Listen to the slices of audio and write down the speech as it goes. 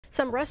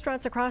Some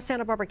restaurants across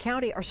Santa Barbara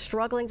County are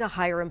struggling to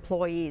hire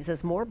employees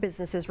as more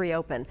businesses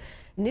reopen.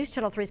 News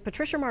Channel 3's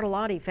Patricia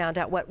Martellotti found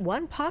out what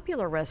one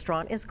popular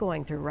restaurant is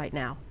going through right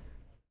now.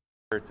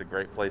 It's a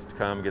great place to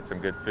come get some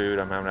good food.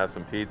 I'm having to have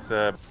some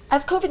pizza.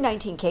 As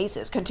COVID-19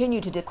 cases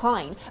continue to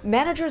decline,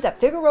 managers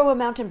at Figueroa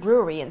Mountain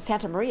Brewery in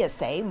Santa Maria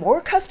say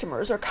more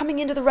customers are coming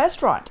into the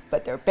restaurant,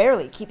 but they're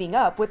barely keeping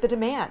up with the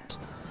demand.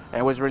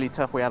 It was really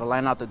tough. We had a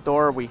line out the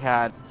door. We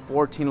had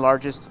 14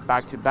 largest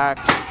back-to-back.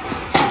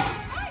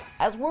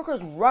 As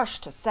workers rush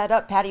to set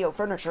up patio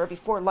furniture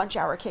before lunch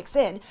hour kicks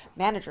in,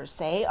 managers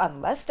say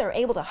unless they're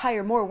able to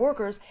hire more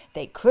workers,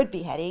 they could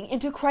be heading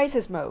into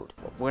crisis mode.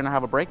 We're going to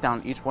have a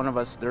breakdown. Each one of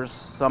us, there's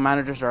some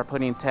managers that are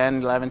putting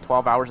 10, 11,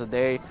 12 hours a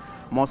day.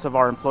 Most of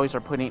our employees are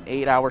putting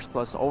 8 hours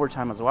plus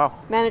overtime as well.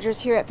 Managers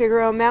here at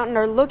Figueroa Mountain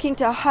are looking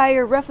to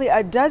hire roughly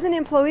a dozen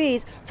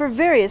employees for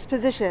various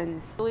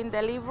positions. Doing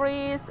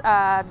deliveries,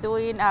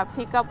 doing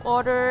pickup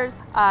orders,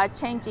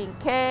 changing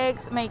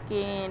cakes,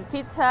 making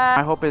pizza.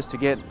 My hope is to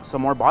get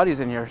some more bodies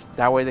in here.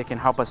 That way they can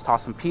help us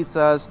toss some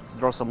pizzas,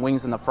 throw some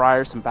wings in the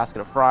fryer, some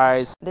basket of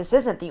fries. This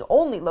isn't the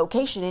only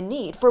location in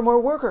need for more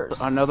workers.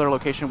 Another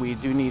location we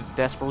do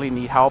desperately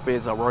need help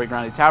is a Roy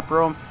Grande Tap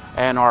Room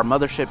and our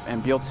mothership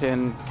in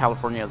Buellton,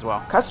 California as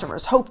well.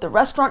 Customers hope the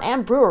restaurant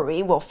and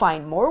brewery will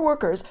find more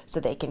workers so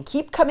they can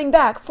keep coming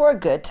back for a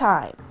good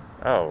time.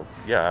 Oh,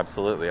 yeah,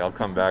 absolutely. I'll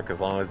come back as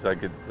long as I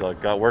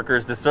got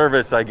workers to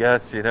service, I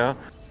guess, you know.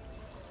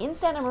 In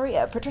Santa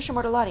Maria, Patricia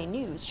Martellotti,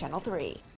 News Channel 3.